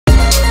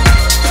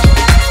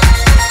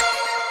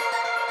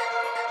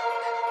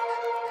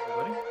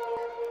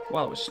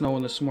While it was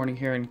snowing this morning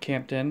here in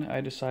Campton, I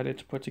decided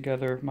to put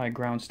together my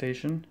ground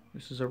station.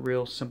 This is a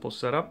real simple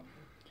setup.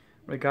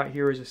 What I got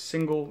here is a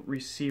single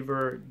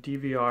receiver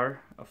DVR,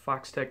 a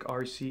foxtech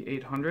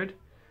RC800.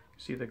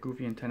 See the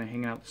goofy antenna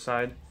hanging out the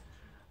side.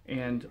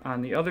 And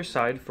on the other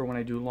side, for when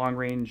I do long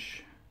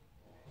range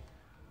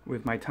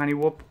with my tiny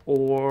whoop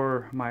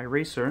or my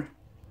racer,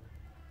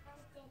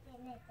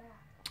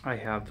 I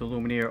have the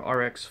Lumenier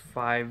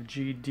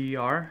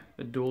RX5GDR,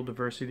 the dual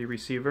diversity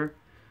receiver.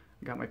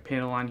 Got my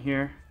panel on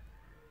here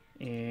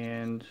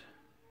and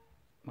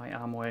my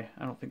Amway.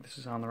 I don't think this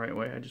is on the right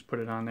way. I just put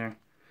it on there.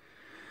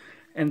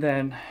 And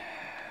then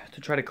to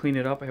try to clean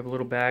it up, I have a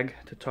little bag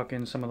to tuck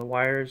in some of the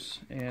wires,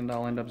 and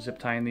I'll end up zip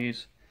tying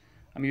these.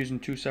 I'm using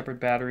 2 separate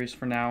batteries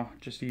for now,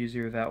 just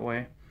easier that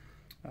way.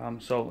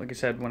 So like I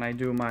said, when I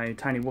do my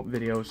tiny whoop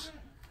videos,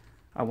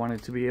 I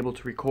wanted to be able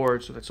to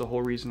record, so that's the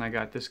whole reason I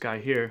got this guy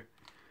here.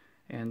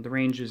 And the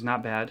range is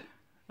not bad.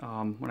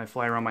 When I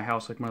fly around my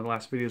house, like one of the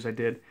last videos I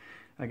did,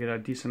 I get a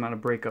decent amount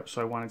of breakup, so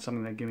I wanted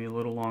something that gave me a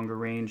little longer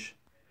range.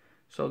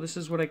 So this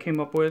is what I came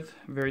up with.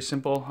 Very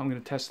simple. I'm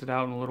going to test it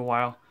out in a little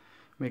while.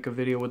 Make a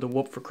video with the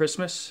whoop for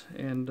Christmas,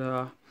 and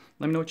let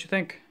me know what you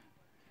think.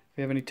 If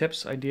you have any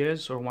tips,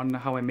 ideas, or want to know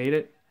how I made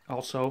it.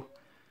 Also,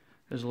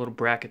 there's a little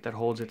bracket that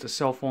holds it. It's a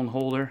cell phone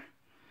holder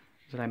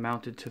that I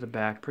mounted to the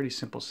back. Pretty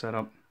simple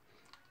setup,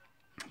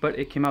 but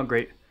it came out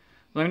great.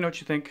 Let me know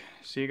what you think.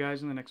 See you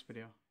guys in the next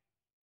video.